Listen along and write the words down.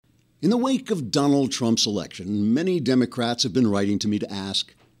In the wake of Donald Trump's election, many Democrats have been writing to me to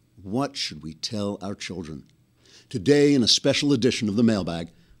ask, what should we tell our children? Today, in a special edition of the Mailbag,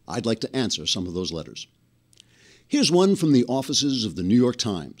 I'd like to answer some of those letters. Here's one from the offices of the New York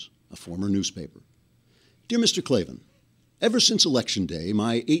Times, a former newspaper. Dear Mr. Klavan, ever since Election Day,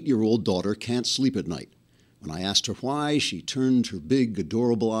 my 8-year-old daughter can't sleep at night. When I asked her why, she turned her big,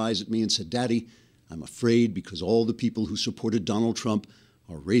 adorable eyes at me and said, Daddy, I'm afraid because all the people who supported Donald Trump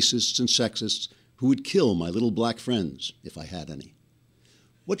are racists and sexists who would kill my little black friends if I had any.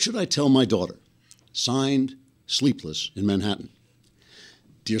 What should I tell my daughter? Signed, Sleepless in Manhattan.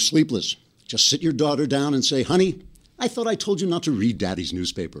 Dear Sleepless, just sit your daughter down and say, honey, I thought I told you not to read Daddy's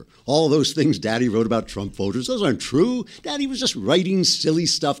newspaper. All those things Daddy wrote about Trump voters, those aren't true. Daddy was just writing silly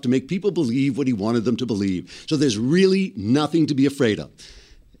stuff to make people believe what he wanted them to believe. So there's really nothing to be afraid of,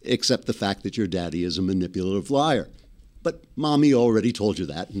 except the fact that your daddy is a manipulative liar. But Mommy already told you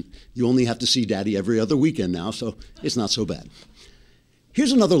that, and you only have to see Daddy every other weekend now, so it's not so bad.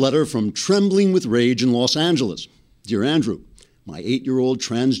 Here's another letter from Trembling with Rage in Los Angeles. Dear Andrew, my 8-year-old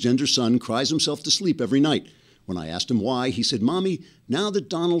transgender son cries himself to sleep every night. When I asked him why, he said, Mommy, now that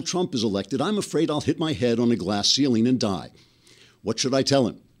Donald Trump is elected, I'm afraid I'll hit my head on a glass ceiling and die. What should I tell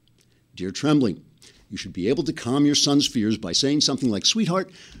him? Dear Trembling, you should be able to calm your son's fears by saying something like, Sweetheart,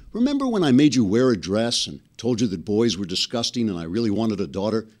 remember when I made you wear a dress and told you that boys were disgusting and I really wanted a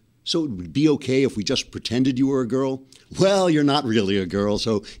daughter? So it would be okay if we just pretended you were a girl? Well, you're not really a girl,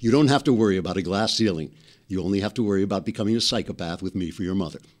 so you don't have to worry about a glass ceiling. You only have to worry about becoming a psychopath with me for your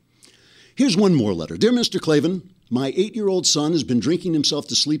mother. Here's one more letter. Dear Mr. Klavan, my 8-year-old son has been drinking himself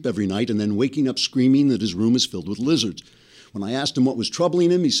to sleep every night and then waking up screaming that his room is filled with lizards. When I asked him what was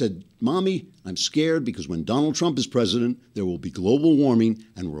troubling him, he said, Mommy, I'm scared because when Donald Trump is president, there will be global warming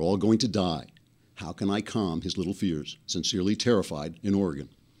and we're all going to die. How can I calm his little fears? Sincerely Terrified in Oregon.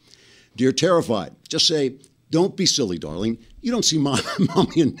 Dear Terrified, just say, don't be silly, darling. You don't see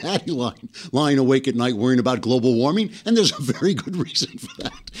Mommy and Daddy lying awake at night worrying about global warming, and there's a very good reason for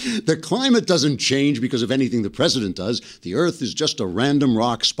that. The climate doesn't change because of anything the president does. The Earth is just a random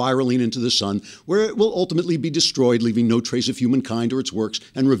rock spiraling into the sun, where it will ultimately be destroyed, leaving no trace of humankind or its works,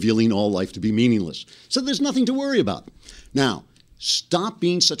 and revealing all life to be meaningless. So there's nothing to worry about. Now, stop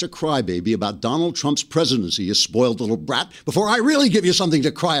being such a crybaby about Donald Trump's presidency, you spoiled little brat, before I really give you something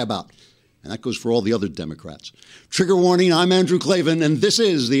to cry about. And that goes for all the other Democrats. Trigger warning, I'm Andrew Klavan, and this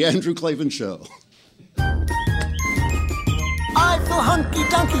is The Andrew Klavan Show. I feel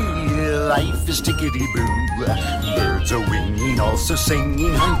hunky-dunky, life is tickety-boo. Birds are winging, also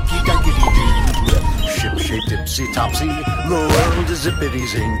singing hunky-dunky-doo. Ship-shaped, ipsy-topsy, the world is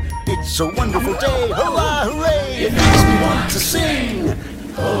zippity-zing. It's a wonderful day, hurrah, hooray! It makes me want to sing.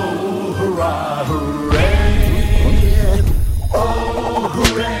 Oh, hurrah, hooray! Oh,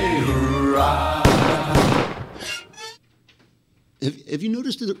 hooray, hooray! Have you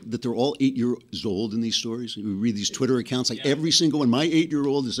noticed that they're all 8 years old in these stories? We read these Twitter accounts, like every single one. My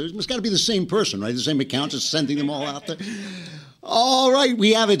 8-year-old is there. It's got to be the same person, right? The same account, just sending them all out there. All right,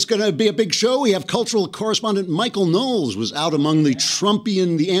 it's going to be a big show. We have cultural correspondent Michael Knowles was out among the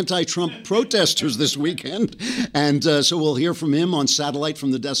the anti-Trump protesters this weekend. And so we'll hear from him on satellite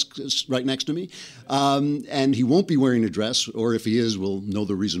from the desk right next to me. And he won't be wearing a dress, or if he is, we'll know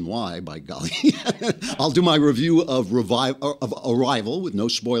the reason why, by golly. I'll do my review of Arrival with no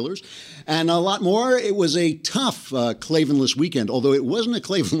spoilers. And a lot more. It was a tough Klavanless weekend, although it wasn't a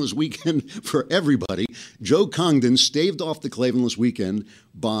Klavanless weekend for everybody. Joe Congdon staved off the Klavanless weekend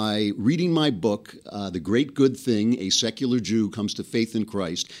by reading my book, The Great Good Thing, A Secular Jew Comes to Faith in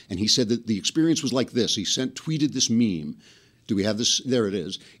Christ. And he said that the experience was like this. He tweeted this meme. Do we have this? There it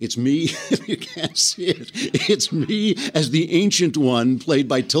is. It's me, if you can't see it, it's me as the Ancient One, played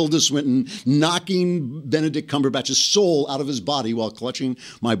by Tilda Swinton, knocking Benedict Cumberbatch's soul out of his body while clutching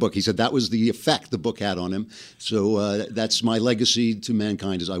my book. He said that was the effect the book had on him. So that's my legacy to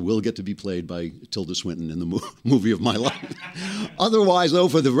mankind, is I will get to be played by Tilda Swinton in the movie of my life. Otherwise, though,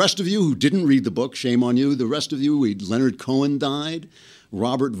 for the rest of you who didn't read the book, shame on you. The rest of you, Leonard Cohen died.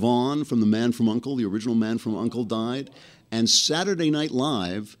 Robert Vaughn from The Man from U.N.C.L.E., the original Man from U.N.C.L.E. died. And Saturday Night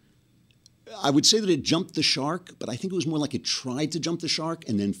Live, I would say that it jumped the shark, but I think it was more like it tried to jump the shark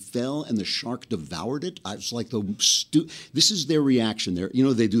and then fell and the shark devoured it. I was like, this is their reaction.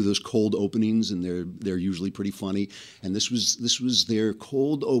 They do those cold openings and they're usually pretty funny. And this was their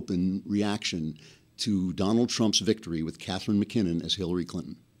cold open reaction to Donald Trump's victory with Catherine McKinnon as Hillary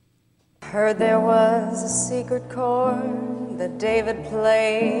Clinton. Heard there was a secret chord that David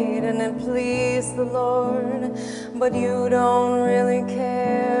played and it pleased the Lord, but you don't really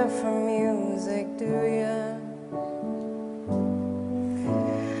care for music, do you?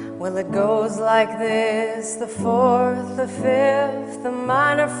 Well, it goes like this: the fourth, the fifth, the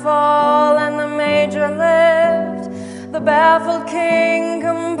minor fall and the major lift, the baffled king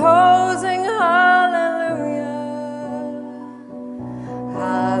composing hallelujah,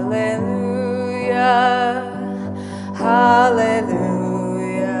 hallelujah, hallelujah,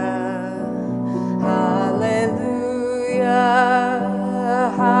 hallelujah,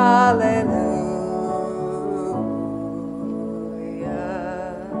 hallelujah.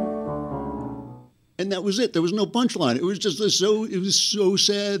 And that was it. There was no punchline. It was just so. It was so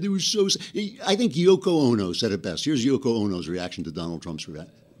sad. It was so sad. I think Yoko Ono said it best. Here's Yoko Ono's reaction to Donald Trump's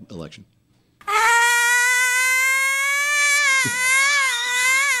election.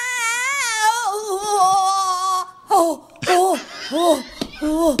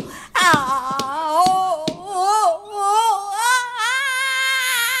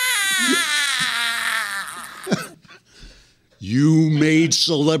 You made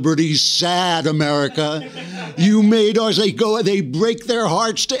celebrities sad, America. You made ours. They break their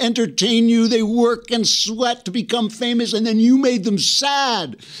hearts to entertain you. They work and sweat to become famous, and then you made them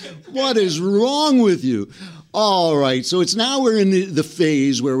sad. What is wrong with you? All right, so it's now we're in the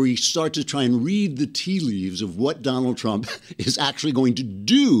phase where we start to try and read the tea leaves of what Donald Trump is actually going to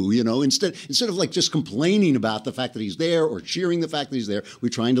do, you know, instead of like just complaining about the fact that he's there or cheering the fact that he's there, we're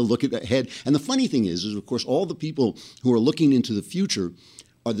trying to look ahead. And the funny thing is of course, all the people who are looking into the future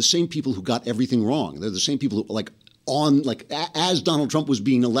are the same people who got everything wrong. They're the same people who, as Donald Trump was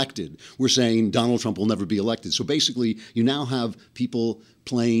being elected, we're saying Donald Trump will never be elected. So basically, you now have people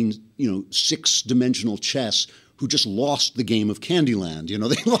playing, you know, six-dimensional chess who just lost the game of Candyland. You know,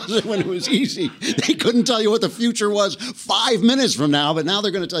 they lost it when it was easy. They couldn't tell you what the future was 5 minutes from now, but now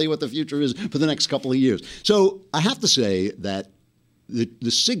they're going to tell you what the future is for the next couple of years. So I have to say that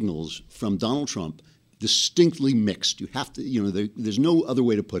the signals from Donald Trump distinctly mixed. You have to, you know, there's no other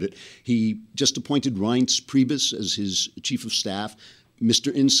way to put it. He just appointed Reince Priebus as his chief of staff.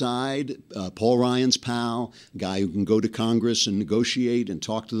 Mr. Inside, Paul Ryan's pal, guy who can go to Congress and negotiate and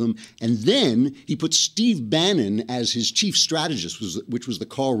talk to them. And then he put Steve Bannon as his chief strategist, which was the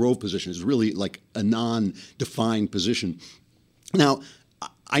Karl Rove position. It's really like a non-defined position. Now,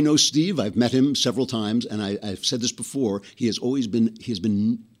 I know Steve. I've met him several times, and I've said this before. He has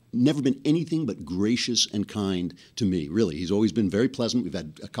never been anything but gracious and kind to me, really. He's always been very pleasant. We've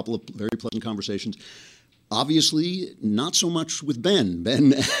had a couple of very pleasant conversations. Obviously, not so much with Ben.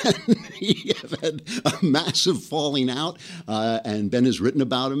 Ben and he have had a massive falling out, and Ben has written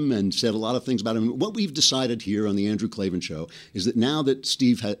about him and said a lot of things about him. What we've decided here on the Andrew Klavan Show is that now that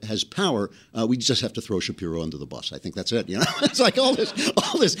Steve has power, we just have to throw Shapiro under the bus. I think that's it. You know, it's like all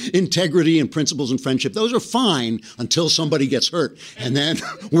this integrity and principles and friendship. Those are fine until somebody gets hurt, and then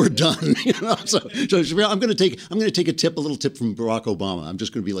we're done. You know, so Shapiro, I'm going to take a little tip from Barack Obama. I'm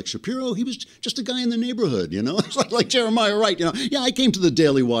just going to be like, Shapiro, he was just a guy in the neighborhood. You know, it's like Jeremiah Wright. You know, yeah, I came to the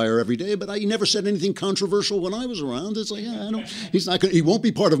Daily Wire every day, but he never said anything controversial when I was around. It's like, yeah, I don't. He won't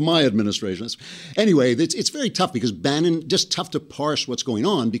be part of my administration. Anyway, it's very tough because Bannon, just tough to parse what's going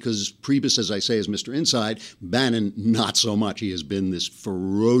on because Priebus, as I say, is Mr. Inside. Bannon, not so much. He has been this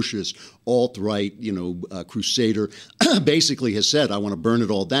ferocious alt-right, you know, crusader. Basically, has said, I want to burn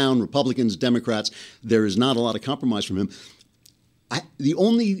it all down. Republicans, Democrats. There is not a lot of compromise from him. The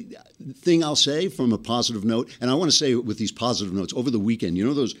only thing I'll say from a positive note, and I want to say with these positive notes, over the weekend, you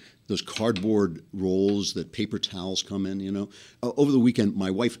know those cardboard rolls that paper towels come in, you know? Over the weekend, my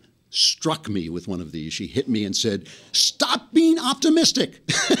wife struck me with one of these. She hit me and said, "Stop being optimistic."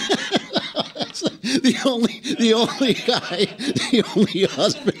 the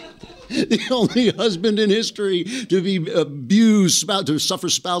only husband in history to be abused, to suffer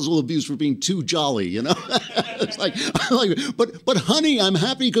spousal abuse for being too jolly, you know? It's like, but honey, I'm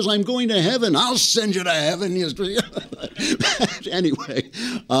happy because I'm going to heaven. I'll send you to heaven. Anyway,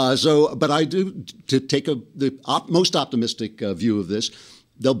 but I do, to take the most optimistic view of this,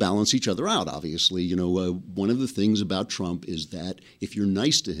 they'll balance each other out, obviously. You know, one of the things about Trump is that if you're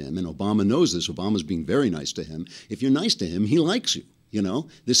nice to him, and Obama knows this, Obama's being very nice to him, if you're nice to him, he likes you. You know,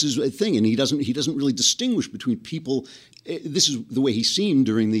 this is a thing, and he doesn't really distinguish between people. This is the way he seemed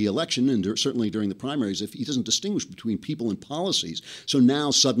during the election and certainly during the primaries. If he doesn't distinguish between people and policies, so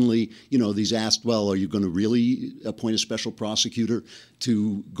now suddenly, you know, he's asked, well, are you going to really appoint a special prosecutor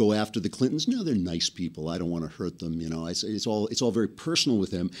to go after the Clintons? No, they're nice people. I don't want to hurt them. You know, it's all very personal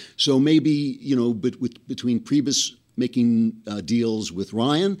with him. So maybe, you know, but between Priebus making deals with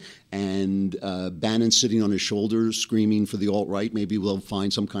Ryan and Bannon sitting on his shoulders screaming for the alt-right, maybe we'll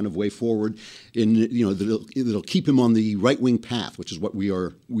find some kind of way forward in, you know, that'll keep him on the right-wing path, which is what we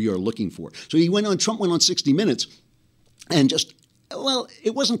are looking for. So Trump went on 60 Minutes and just Well,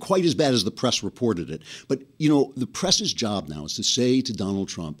 it wasn't quite as bad as the press reported it. But, you know, the press's job now is to say to Donald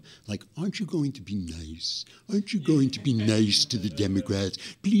Trump, like, aren't you going to be nice? Aren't you going to be nice to the Democrats?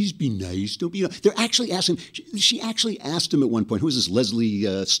 Please be nice. Don't be. They're actually asking. She actually asked him at one point. Who is this?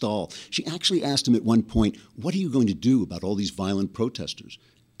 Leslie Stahl. She actually asked him at one point, what are you going to do about all these violent protesters?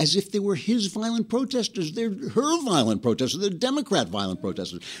 As if they were his violent protesters. They're her violent protesters. They're Democrat violent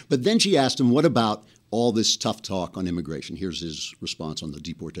protesters. But then she asked him, what about all this tough talk on immigration? Here's his response on the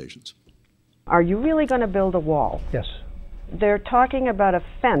deportations. Are you really going to build a wall? Yes. They're talking about a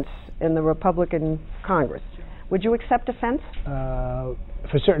fence in the Republican Congress. Would you accept a fence?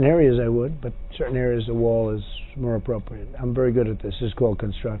 For certain areas I would, but certain areas the wall is more appropriate. I'm very good at this. This is called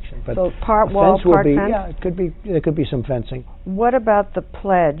construction. But so part wall, part fence? Yeah, it could be. There could be some fencing. What about the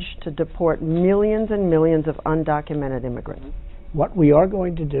pledge to deport millions and millions of undocumented immigrants? What we are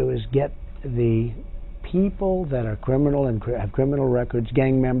going to do is get the people that are criminal and have criminal records,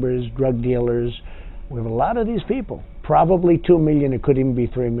 gang members, drug dealers. We have a lot of these people, probably 2 million, it could even be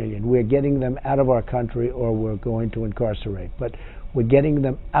 3 million. We're getting them out of our country or we're going to incarcerate. But we're getting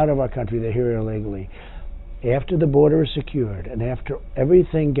them out of our country. They're here illegally. After the border is secured and after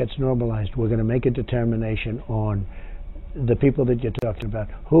everything gets normalized, we're going to make a determination on the people that you're talking about,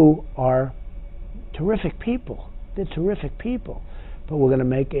 who are terrific people. They're terrific people. But we're going to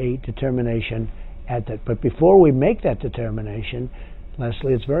make a determination at that. But before we make that determination,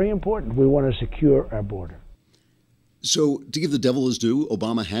 Leslie, it's very important. We want to secure our border. So, to give the devil his due,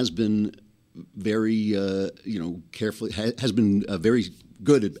 Obama has been very, carefully, has been very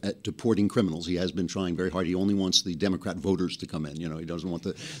good at deporting criminals. He has been trying very hard. He only wants the Democrat voters to come in. You know, he doesn't want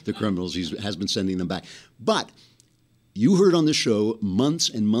the criminals. He has been sending them back. But you heard on this show months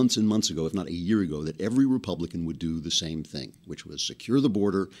and months and months ago, if not a year ago, that every Republican would do the same thing, which was secure the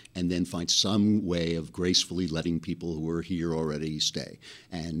border and then find some way of gracefully letting people who are here already stay.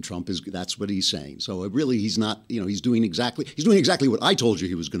 And Trump that's what he's saying. So really, he's not, he's doing exactly what I told you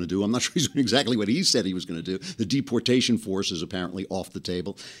he was going to do. I'm not sure he's doing exactly what he said he was going to do. The deportation force is apparently off the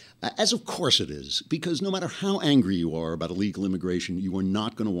table. As of course it is, because no matter how angry you are about illegal immigration, you are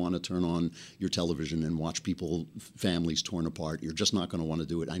not going to want to turn on your television and watch families torn apart. You're just not going to want to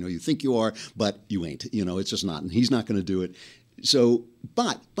do it. I know you think you are, but you ain't. It's just not. And he's not going to do it. So,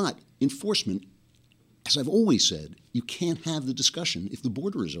 but enforcement, as I've always said, you can't have the discussion if the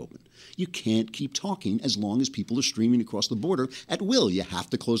border is open. You can't keep talking as long as people are streaming across the border at will. You have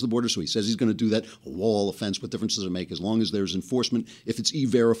to close the border. So he says he's going to do that. A wall, a fence, what difference does it make? As long as there's enforcement, if it's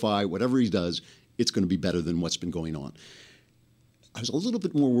E-Verify, whatever he does, it's going to be better than what's been going on. I was a little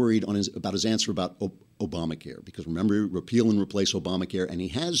bit more worried about his answer about Obamacare, because remember, repeal and replace Obamacare, and he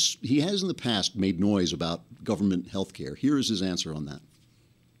has in the past made noise about government health care. Here is his answer on that.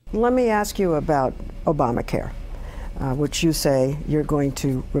 Let me ask you about Obamacare, which you say you're going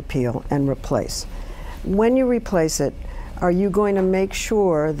to repeal and replace. When you replace it, are you going to make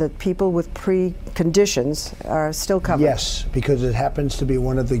sure that people with preconditions are still covered? Yes, because it happens to be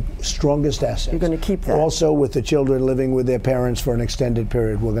one of the strongest assets. You're going to keep that? Also, with the children living with their parents for an extended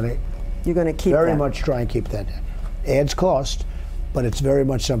period, you're going to keep very that? much try and keep that. Adds cost, but it's very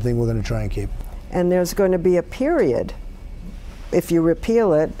much something we're going to try and keep. And there's going to be a period, if you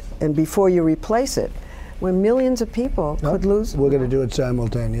repeal it and before you replace it, when millions of people could lose. We're going to do it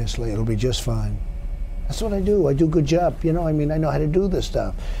simultaneously. It'll be just fine. That's what I do. I do a good job. I know how to do this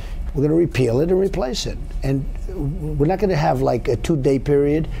stuff. We're going to repeal it and replace it. And we're not going to have like a 2-day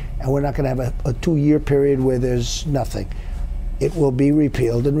period, and we're not going to have a 2-year period where there's nothing. It will be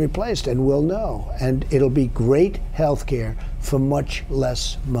repealed and replaced, and we'll know. And it'll be great health care for much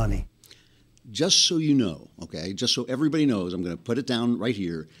less money. Just so you know, okay, just so everybody knows, I'm going to put it down right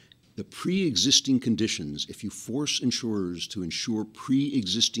here. The pre-existing conditions, if you force insurers to insure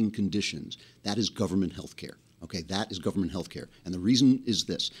pre-existing conditions, that is government health care. Okay, that is government health care. And the reason is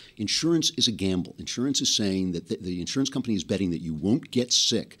this. Insurance is a gamble. Insurance is saying that the insurance company is betting that you won't get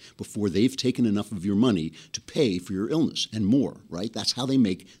sick before they've taken enough of your money to pay for your illness and more, right? That's how they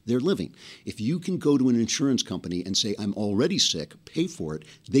make their living. If you can go to an insurance company and say, I'm already sick, pay for it,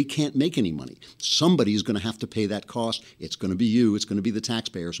 they can't make any money. Somebody is going to have to pay that cost. It's going to be you. It's going to be the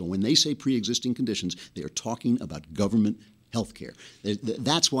taxpayer. So when they say pre-existing conditions, they are talking about government healthcare.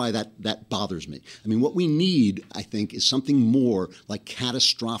 That's why that bothers me. I mean, what we need, I think, is something more like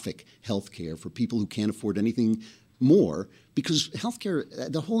catastrophic healthcare for people who can't afford anything more, because healthcare,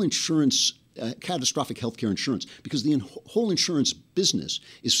 the whole insurance catastrophic health care insurance, because the whole insurance business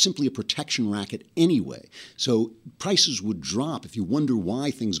is simply a protection racket anyway. So prices would drop. If you wonder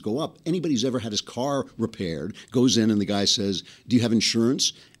why things go up, anybody who's ever had his car repaired goes in and the guy says, do you have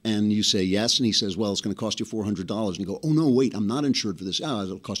insurance? And you say yes, and he says, well, it's going to cost you $400. And you go, oh, no, wait, I'm not insured for this. Oh,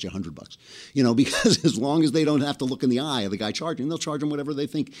 it'll cost you $100. Because as long as they don't have to look in the eye of the guy charging, they'll charge them whatever they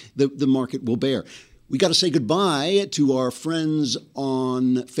think the market will bear. We got to say goodbye to our friends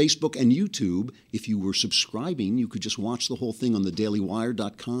on Facebook and YouTube. If you were subscribing, you could just watch the whole thing on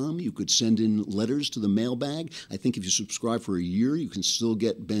thedailywire.com. You could send in letters to the mailbag. I think if you subscribe for a year, you can still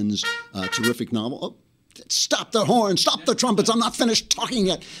get Ben's terrific novel. Oh, stop the horn, stop the trumpets, I'm not finished talking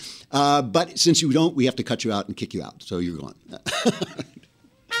yet. But since you don't, we have to cut you out and kick you out. So you're gone.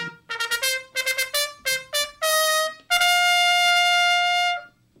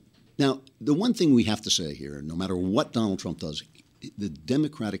 Now, the one thing we have to say here, no matter what Donald Trump does, the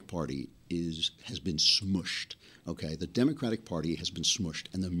Democratic Party has been smushed. Okay, the Democratic Party has been smushed,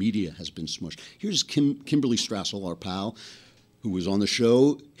 and the media has been smushed. Here's Kimberly Strassel, our pal, who was on the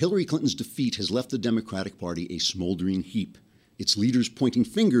show. Hillary Clinton's defeat has left the Democratic Party a smoldering heap. Its leaders pointing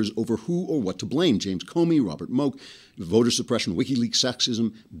fingers over who or what to blame. James Comey, Robert Moak, voter suppression, WikiLeaks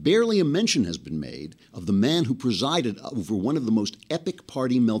sexism. Barely a mention has been made of the man who presided over one of the most epic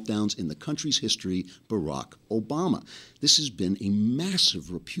party meltdowns in the country's history, Barack Obama. This has been a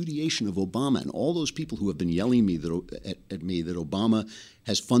massive repudiation of Obama, and all those people who have been yelling at me that Obama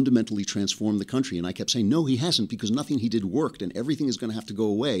has fundamentally transformed the country. And I kept saying, no, he hasn't, because nothing he did worked, and everything is going to have to go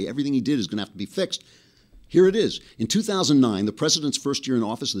away. Everything he did is going to have to be fixed. Here it is. In 2009, the president's first year in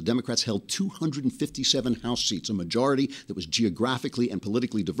office, the Democrats held 257 House seats, a majority that was geographically and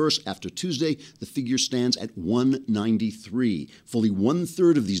politically diverse. After Tuesday, the figure stands at 193. Fully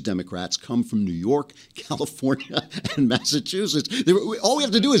one-third of these Democrats come from New York, California, and Massachusetts. All we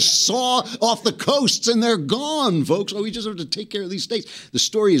have to do is saw off the coasts, and they're gone, folks. We just have to take care of these states. The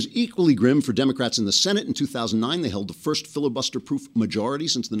story is equally grim for Democrats in the Senate. In 2009, they held the first filibuster-proof majority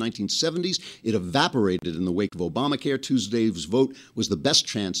since the 1970s. It evaporated in the wake of Obamacare. Tuesday's vote was the best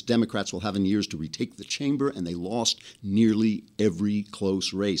chance Democrats will have in years to retake the chamber, and they lost nearly every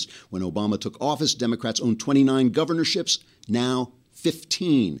close race. When Obama took office, Democrats owned 29 governorships, now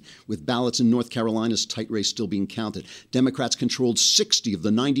 15, with ballots in North Carolina's tight race still being counted. Democrats controlled 60 of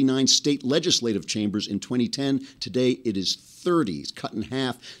the 99 state legislative chambers in 2010. Today, it is 30. It's cut in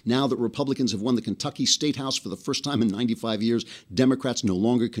half. Now that Republicans have won the Kentucky State House for the first time in 95 years, Democrats no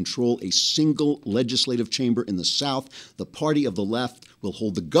longer control a single legislative chamber in the South. The party of the left will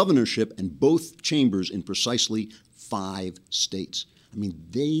hold the governorship and both chambers in precisely 5 states. I mean,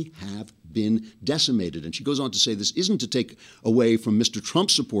 they have been decimated. And she goes on to say this isn't to take away from Mr.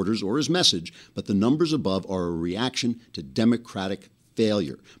 Trump's supporters or his message, but the numbers above are a reaction to Democratic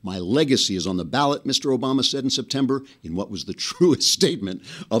failure. My legacy is on the ballot, Mr. Obama said in September, in what was the truest statement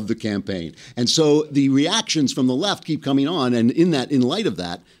of the campaign. And so the reactions from the left keep coming on, and in light of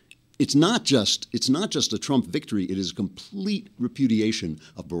that, it's not just a Trump victory. It is a complete repudiation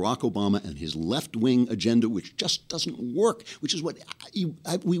of Barack Obama and his left-wing agenda, which just doesn't work, which is what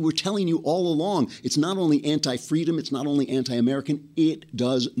we were telling you all along. It's not only anti-freedom, it's not only anti-American, it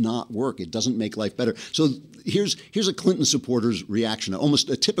does not work. It doesn't make life better. So here's a Clinton supporter's reaction, almost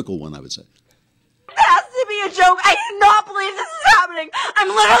a typical one, I would say. It has to be a joke. I do not believe this is happening. I'm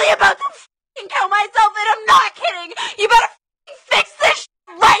literally about to f***ing kill myself, and I'm not kidding. You better f***ing fix this shit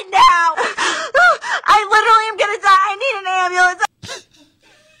right now. I literally am gonna die. I need an ambulance.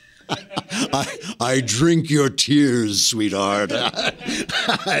 I drink your tears, sweetheart.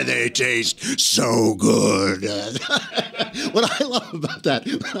 They taste so good. What I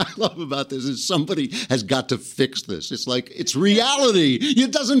love about this is somebody has got to fix this. It's like, it's reality.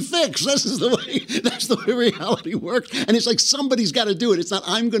 It doesn't fix. That's the way reality works. And it's like somebody's got to do it. It's not,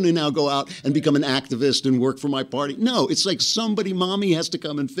 I'm going to now go out and become an activist and work for my party. No, it's like mommy has to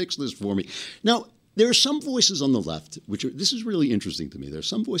come and fix this for me. Now, there are some voices on the left, this is really interesting to me. There are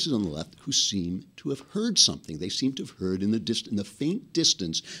some voices on the left who seem to have heard something. They seem to have heard in the faint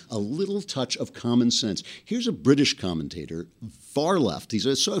distance a little touch of common sense. Here's a British commentator, far left. He's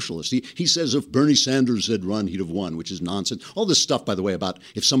a socialist. He says if Bernie Sanders had run, he'd have won, which is nonsense. All this stuff, by the way, about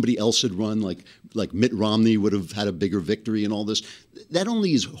if somebody else had run, like Mitt Romney would have had a bigger victory and all this, that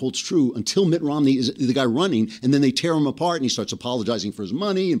only holds true until Mitt Romney is the guy running, and then they tear him apart, and he starts apologizing for his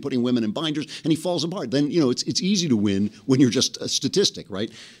money and putting women in binders, and he falls apart. Then, it's easy to win when you're just a statistic,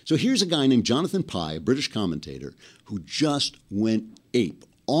 right? So here's a guy named Jonathan Pye, a British commentator, who just went ape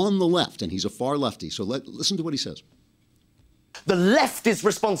on the left, and he's a far lefty. So listen to what he says. The left is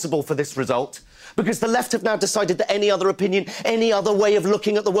responsible for this result because the left have now decided that any other opinion, any other way of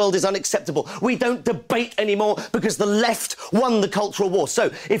looking at the world is unacceptable. We don't debate anymore because the left won the cultural war.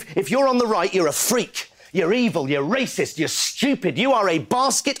 So if you're on the right, you're a freak. You're evil, you're racist, you're stupid, you are a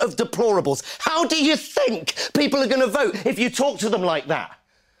basket of deplorables. How do you think people are going to vote if you talk to them like that?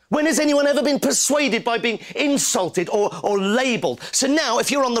 When has anyone ever been persuaded by being insulted or labelled? So now,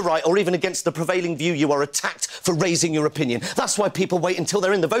 if you're on the right or even against the prevailing view, you are attacked for raising your opinion. That's why people wait until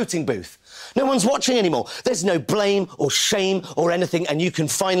they're in the voting booth. No one's watching anymore. There's no blame or shame or anything, and you can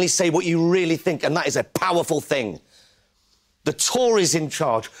finally say what you really think, and that is a powerful thing. The Tories in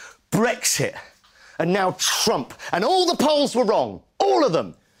charge, Brexit, and now Trump. And all the polls were wrong, all of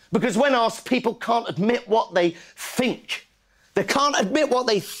them, because when asked, people can't admit what they think. They can't admit what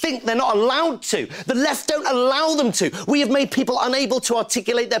they think. They're not allowed to. The left don't allow them to. We have made people unable to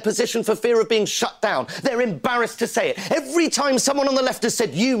articulate their position for fear of being shut down. They're embarrassed to say it. Every time someone on the left has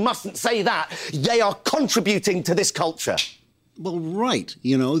said, you mustn't say that, they are contributing to this culture. Well, right.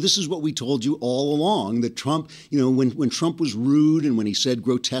 You know, this is what we told you all along, that Trump, you know, when Trump was rude and when he said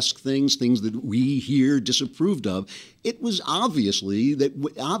grotesque things that we here disapproved of, it was obvious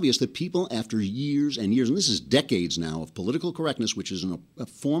that people after years and years, and this is decades now of political correctness, which is a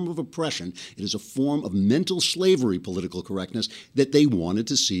form of oppression, it is a form of mental slavery, political correctness, that they wanted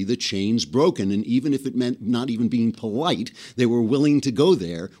to see the chains broken. And even if it meant not even being polite, they were willing to go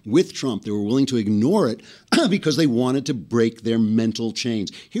there with Trump. They were willing to ignore it because they wanted to break their mental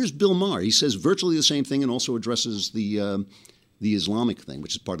chains. Here's Bill Maher. He says virtually the same thing and also addresses the Islamic thing,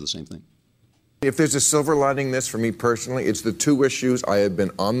 which is part of the same thing. If there's a silver lining in this for me personally, it's the two issues I have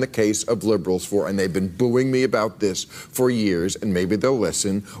been on the case of liberals for, and they've been booing me about this for years, and maybe they'll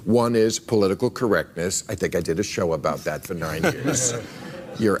listen. One is political correctness. I think I did a show about that for 9 years.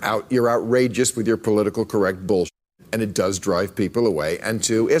 You're outrageous with your political correct bullshit, and it does drive people away. And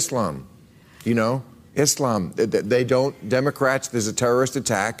two, Islam. You know, Islam. They don't, Democrats, there's a terrorist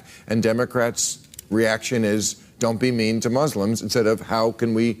attack, and Democrats' reaction is, don't be mean to Muslims, instead of how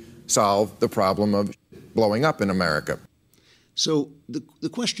can we solve the problem of blowing up in America. So the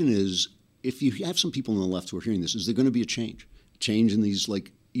question is, if you have some people on the left who are hearing this, is there going to be a change? Change in these,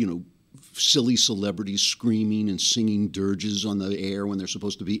 like, you know, silly celebrities screaming and singing dirges on the air when they're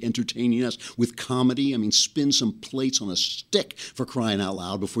supposed to be entertaining us with comedy? I mean, spin some plates on a stick, for crying out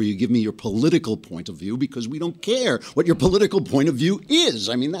loud, before you give me your political point of view, because we don't care what your political point of view is.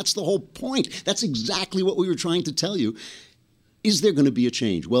 I mean, that's the whole point. That's exactly what we were trying to tell you. Is there going to be a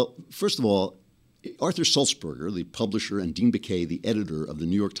change? Well, first of all, Arthur Sulzberger, the publisher, and Dean Baquet, the editor of the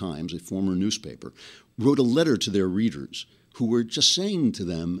New York Times, a former newspaper, wrote a letter to their readers who were just saying to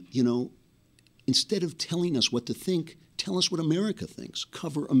them, you know, instead of telling us what to think, tell us what America thinks.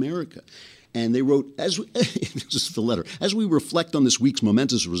 Cover America. And they wrote, this is the letter, as we reflect on this week's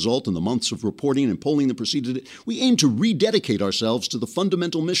momentous result and the months of reporting and polling that preceded it, we aim to rededicate ourselves to the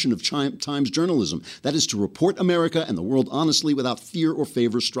fundamental mission of Times journalism. That is to report America and the world honestly, without fear or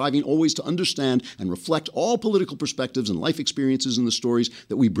favor, striving always to understand and reflect all political perspectives and life experiences in the stories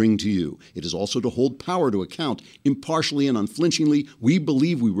that we bring to you. It is also to hold power to account impartially and unflinchingly. We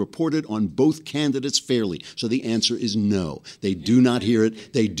believe we reported on both candidates fairly. So the answer is no. They do not hear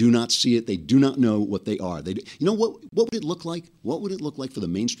it. They do not see it. They do not know what they are. You know, what would it look like? What would it look like for the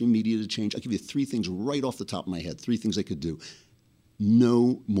mainstream media to change? I'll give you 3 things right off the top of my head, 3 things they could do.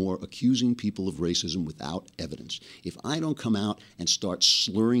 No more accusing people of racism without evidence. If I don't come out and start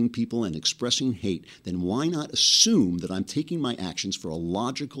slurring people and expressing hate, then why not assume that I'm taking my actions for a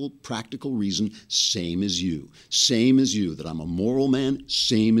logical, practical reason, same as you. Same as you. That I'm a moral man,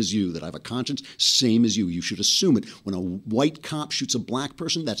 same as you. That I have a conscience, same as you. You should assume it. When a white cop shoots a black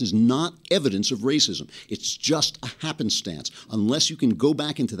person, that is not evidence of racism. It's just a happenstance. Unless you can go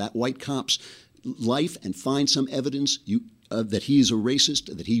back into that white cop's life and find some evidence that he is a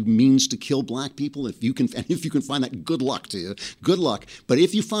racist, that he means to kill black people. If you can find that, good luck to you. Good luck. But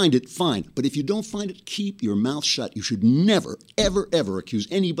if you find it, fine. But if you don't find it, keep your mouth shut. You should never, ever, ever accuse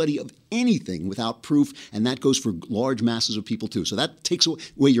anybody of anything without proof, and that goes for large masses of people too. So that takes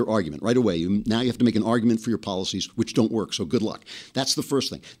away your argument right away. Now you have to make an argument for your policies, which don't work. So good luck. That's the first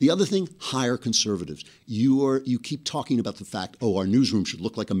thing. The other thing, hire conservatives. You keep talking about the fact, our newsroom should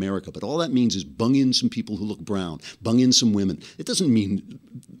look like America, but all that means is bung in some people who look brown, bung in some women. It doesn't mean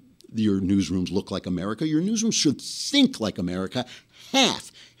your newsrooms look like America. Your newsrooms should think like America.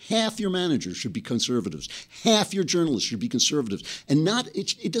 Half your managers should be conservatives. Half your journalists should be conservatives. And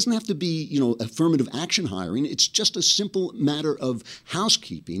it doesn't have to be, affirmative action hiring. It's just a simple matter of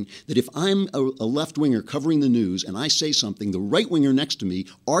housekeeping, that if I'm a left-winger covering the news and I say something, the right-winger next to me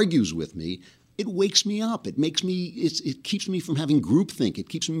argues with me, it wakes me up. It keeps me from having groupthink. It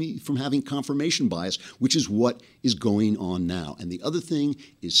keeps me from having confirmation bias, which is what is going on now. And the other thing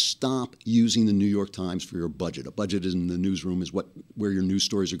is stop using the New York Times for your budget. A budget in the newsroom is where your news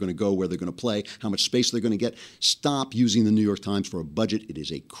stories are going to go, where they're going to play, how much space they're going to get. Stop using the New York Times for a budget. It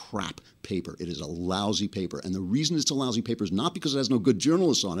is a crap paper. It is a lousy paper. And the reason it's a lousy paper is not because it has no good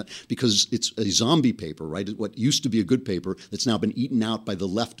journalists on it, because it's a zombie paper, right? What used to be a good paper that's now been eaten out by the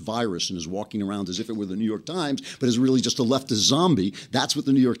left virus and is walking around as if it were the New York Times, but is really just a leftist zombie. That's what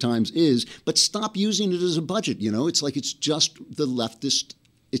the New York Times is. But stop using it as a budget. It's like it's just the leftist.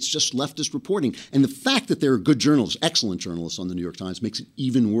 It's just leftist reporting. And the fact that there are good journalists, excellent journalists on the New York Times makes it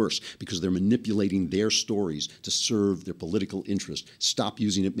even worse because they're manipulating their stories to serve their political interest. Stop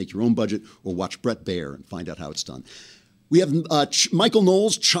using it, make your own budget, or watch Bret Baier and find out how it's done. We have Michael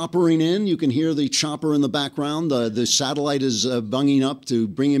Knowles choppering in. You can hear the chopper in the background. The satellite is bunging up to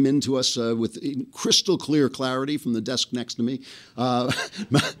bring him into us with crystal clear clarity from the desk next to me.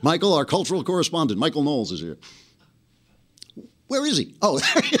 Michael, our cultural correspondent, Michael Knowles is here. Where is he? Oh,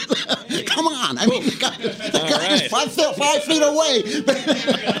 come on. I mean, the guy is 5 feet away.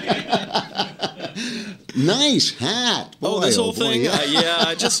 Nice hat. Boy, this whole boy, thing?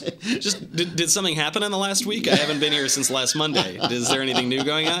 Yeah. Did something happen in the last week? I haven't been here since last Monday. Is there anything new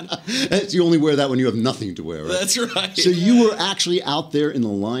going on? You only wear that when you have nothing to wear, right? That's right. So you were actually out there in the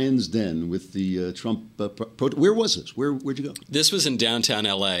Lion's Den with the Trump where was this? Where'd you go? This was in downtown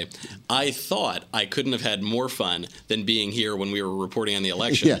L.A. I thought I couldn't have had more fun than being here when we were reporting on the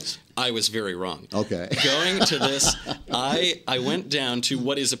election. Yes. I was very wrong. Okay. Going to this, I went down to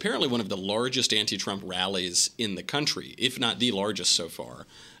what is apparently one of the largest anti-Trump rallies in the country, if not the largest so far,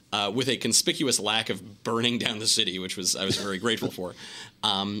 with a conspicuous lack of burning down the city, which I was very grateful for.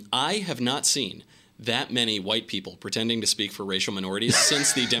 I have not seen that many white people pretending to speak for racial minorities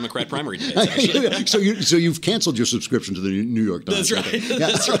since the Democrat primary days, actually. So you've canceled your subscription to the New York Times. That's right. Okay. Yeah.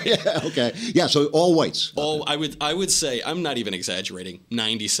 That's right. Yeah, okay. Yeah, so all whites. I would say, I'm not even exaggerating,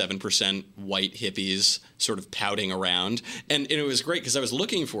 97% white hippies sort of pouting around. And it was great because I was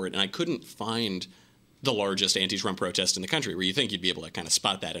looking for it and I couldn't find the largest anti-Trump protest in the country, where you think you'd be able to kind of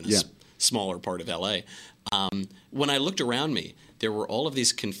spot that in a smaller part of L.A. When I looked around me, there were all of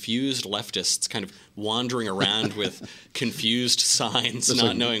these confused leftists kind of wandering around with confused signs,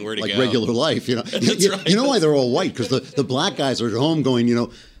 not knowing where to go. Like regular life, That's right. You know why they're all white? Because the black guys are at home going,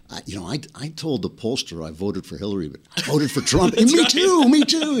 I told the pollster I voted for Hillary, but I voted for Trump. And me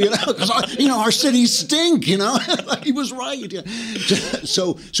too, because our cities stink. He was right. Yeah.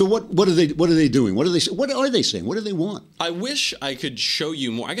 So what are they doing? What are they saying? What do they want? I wish I could show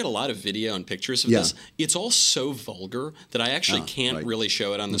you more. I got a lot of video and pictures of this. It's all so vulgar that I actually can't really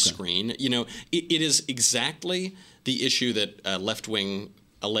show it on the screen. It is exactly the issue that left-wing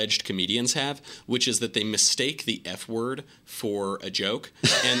alleged comedians have, which is that they mistake the F word for a joke,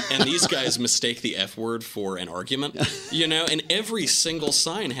 and these guys mistake the F word for an argument, and every single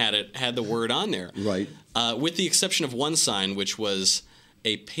sign had the word on there, right? With the exception of one sign, which was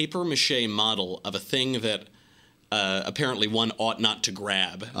a papier-mâché model of a thing that apparently one ought not to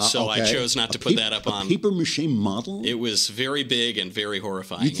grab. So I chose not to put that up on. A papier-mâché model? It was very big and very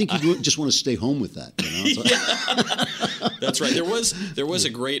horrifying. You think you just want to stay home with that? That's right. There was a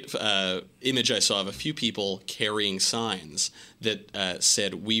great image I saw of a few people carrying signs that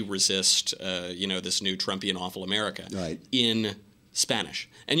said, "We resist, this new Trumpian awful America," in Spanish.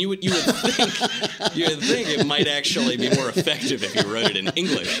 And you would think it might actually be more effective if you wrote it in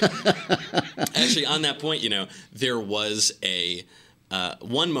English. Actually, on that point, there was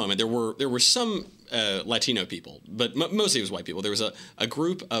one moment. There were some Latino people, but mostly it was white people. There was a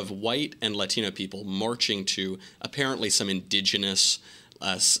group of white and Latino people marching to apparently some indigenous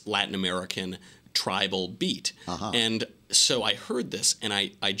Latin American tribal beat. And so I heard this, and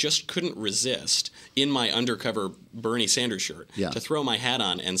I just couldn't resist, in my undercover Bernie Sanders shirt, to throw my hat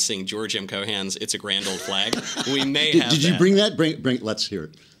on and sing George M. Cohan's "It's a Grand Old Flag." We may have Did you bring that? Bring. Let's hear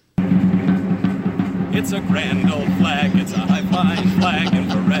it. It's a grand old flag, it's a high-flying flag, and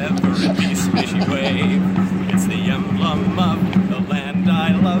forever in peace may she wave. It's the emblem of the land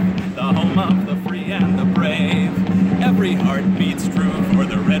I love, the home of the free and the brave. Every heart beats true for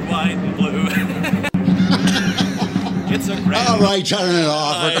the red, white, and blue. It's a grand... All right, turn it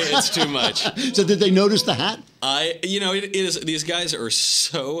off. It's too much. So did they notice the hat? It is. These guys are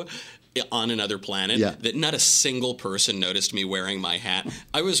so on another planet that not a single person noticed me wearing my hat.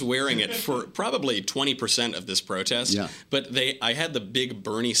 I was wearing it for probably 20% of this protest, but I had the big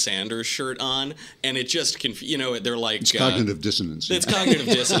Bernie Sanders shirt on, and it just they're like it's cognitive dissonance. It's cognitive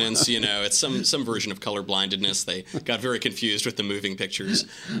dissonance. It's some version of colorblindedness. They got very confused with the moving pictures.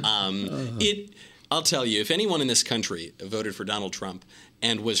 I'll tell you, if anyone in this country voted for Donald Trump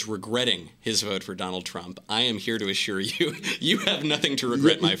and was regretting his vote for Donald Trump, I am here to assure you, you have nothing to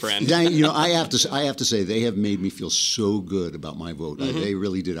regret, my friend. Dan, I have to say, they have made me feel so good about my vote. They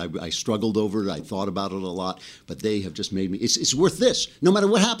really did. I struggled over it. I thought about it a lot, but they have just made me. It's worth this. No matter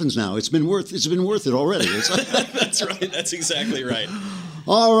what happens now, it's been worth it already. That's right. That's exactly right.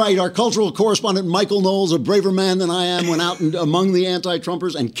 All right, our cultural correspondent Michael Knowles, a braver man than I am, went out among the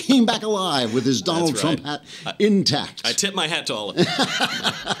anti-Trumpers and came back alive with his Donald Trump hat intact. I tip my hat to all of them.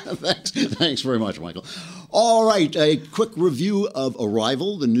 Thanks very much, Michael. All right, a quick review of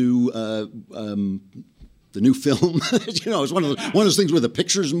Arrival, the new film. It's one of those things where the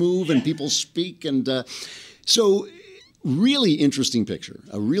pictures move and people speak, and so really interesting picture.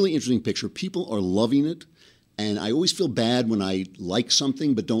 A really interesting picture. People are loving it. And I always feel bad when I like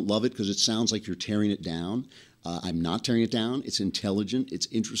something but don't love it because it sounds like you're tearing it down. I'm not tearing it down. It's intelligent. It's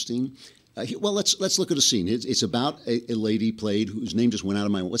interesting. Well, let's look at a scene. It's about a lady played whose name just went out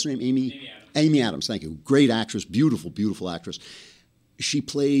of my. What's her name? Amy Adams. Amy Adams. Thank you. Great actress. Beautiful, beautiful actress. She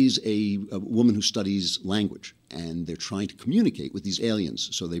plays a woman who studies language, and they're trying to communicate with these aliens.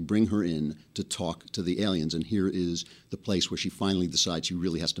 So they bring her in to talk to the aliens, and here is the place where she finally decides she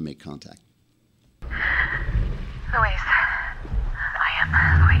really has to make contact. Louise. I am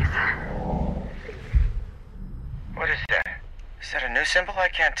Louise. What is that? Is that a new symbol? I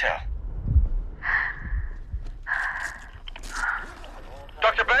can't tell.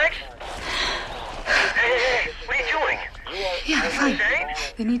 Dr. Banks? Hey, what are you doing? Yeah, fine.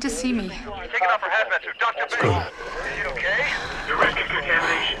 They need to see me. Taking off her hazmat suit. Dr. Banks. Is it okay? The risk of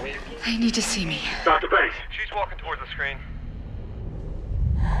contamination. They need to see me. Dr. Banks. She's walking towards the screen.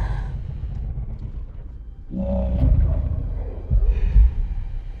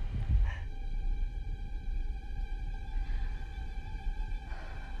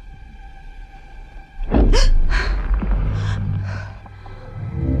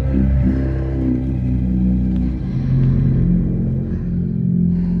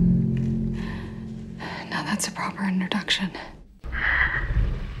 Now that's a proper introduction.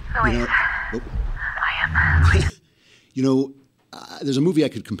 Louise. I am Louise. There's a movie I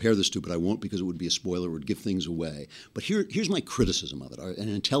could compare this to, but I won't because it would be a spoiler. It would give things away. But here's my criticism of it. An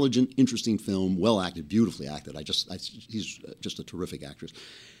intelligent, interesting film, well acted, beautifully acted. He's just a terrific actress.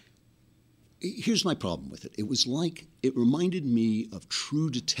 Here's my problem with it. It reminded me of True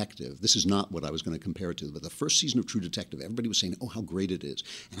Detective. This is not what I was going to compare it to, but the first season of True Detective, everybody was saying, oh, how great it is.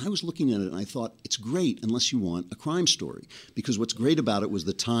 And I was looking at it and I thought, it's great unless you want a crime story. Because what's great about it was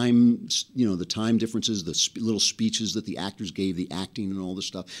the time differences, the little speeches that the actors gave, the acting and all this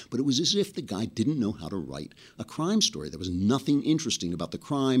stuff. But it was as if the guy didn't know how to write a crime story. There was nothing interesting about the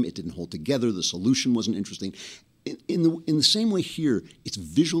crime. It didn't hold together. The solution wasn't interesting. In the same way here, it's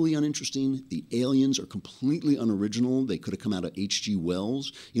visually uninteresting. The aliens are completely unoriginal. They could have come out of H.G.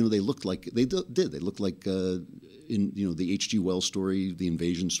 Wells. They looked like they did. They looked like in the H.G. Wells story, the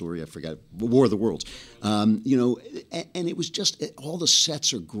invasion story. I forgot, War of the Worlds. And it was just all the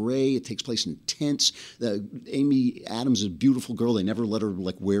sets are gray. It takes place in tents. Amy Adams is a beautiful girl. They never let her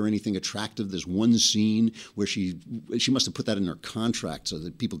wear anything attractive. There's one scene where she must have put that in her contract so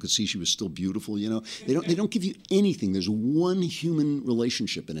that people could see she was still beautiful. They don't give you anything. There's one human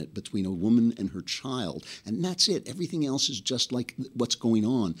relationship in it between a woman and her child, and that's it. Everything else is just like what's going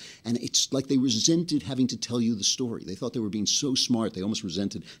on, and it's like they resented having to tell you the story. They thought they were being so smart. They almost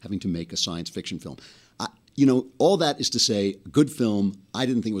resented having to make a science fiction film. All that is to say, good film. I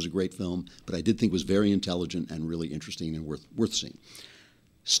didn't think it was a great film, but I did think it was very intelligent and really interesting and worth seeing.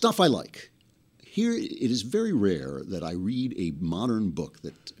 Stuff I like. Here, it is very rare that I read a modern book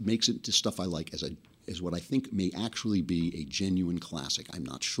that makes it to stuff I like as what I think may actually be a genuine classic. I'm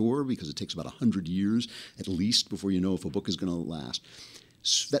not sure because it takes about 100 years at least before you know if a book is going to last.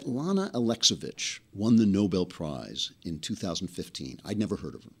 Svetlana Alexievich won the Nobel Prize in 2015. I'd never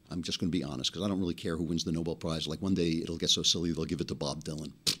heard of her. I'm just going to be honest because I don't really care who wins the Nobel Prize. Like one day it'll get so silly they'll give it to Bob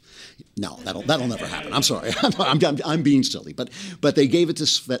Dylan. No, that'll never happen. I'm sorry. I'm being silly. But they gave it to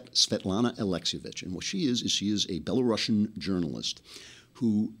Svetlana Alexievich. And what she is a Belarusian journalist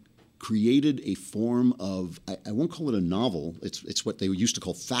who created a form of, I won't call it a novel, it's what they used to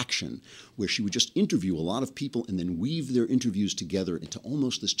call faction, where she would just interview a lot of people and then weave their interviews together into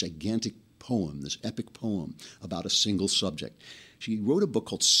almost this gigantic poem, this epic poem about a single subject. She wrote a book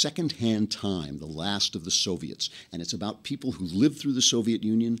called Secondhand Time, The Last of the Soviets. And it's about people who lived through the Soviet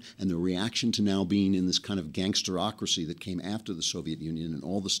Union and their reaction to now being in this kind of gangsterocracy that came after the Soviet Union and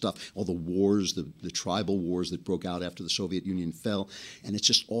all the stuff, all the wars, the tribal wars that broke out after the Soviet Union fell. And it's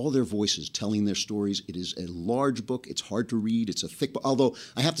just all their voices telling their stories. It is a large book. It's hard to read. It's a thick book. Although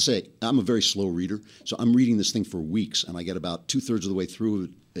I have to say, I'm a very slow reader. So I'm reading this thing for weeks, and I get about 2/3 of the way through it.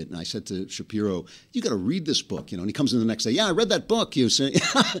 And I said to Shapiro, you got to read this book, and he comes in the next day, yeah, I read that book. You say,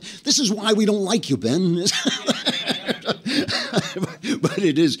 this is why we don't like you, Ben. But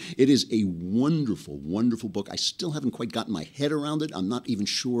it is a wonderful, wonderful book. I still haven't quite gotten my head around it. I'm not even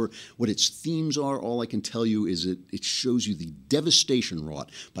sure what its themes are. All I can tell you is it shows you the devastation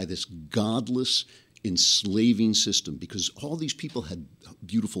wrought by this godless, enslaving system, because all these people had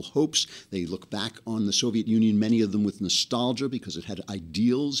beautiful hopes. They look back on the Soviet Union, many of them with nostalgia, because it had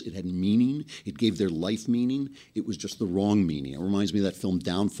ideals, it had meaning, it gave their life meaning. It was just the wrong meaning. It reminds me of that film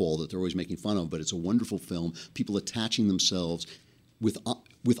Downfall that they're always making fun of, but it's a wonderful film, people attaching themselves with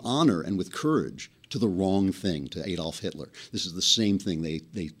honor and with courage to the wrong thing, to Adolf Hitler. This is the same thing.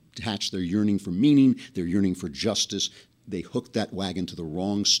 They attach their yearning for meaning, their yearning for justice. They hooked that wagon to the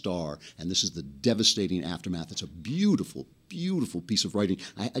wrong star, and this is the devastating aftermath. It's a beautiful, beautiful piece of writing.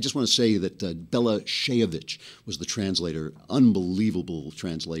 I just want to say that Bela Sheyevich was the translator. Unbelievable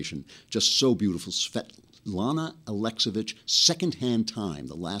translation. Just so beautiful. Svetlana Alexeyevich, Secondhand Time,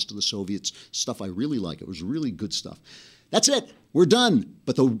 The Last of the Soviets. Stuff I really like. It was really good stuff. That's it. We're done.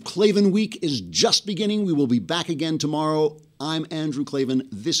 But the Klavan Week is just beginning. We will be back again tomorrow. I'm Andrew Klavan.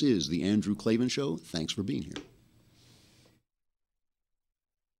 This is The Andrew Klavan Show. Thanks for being here.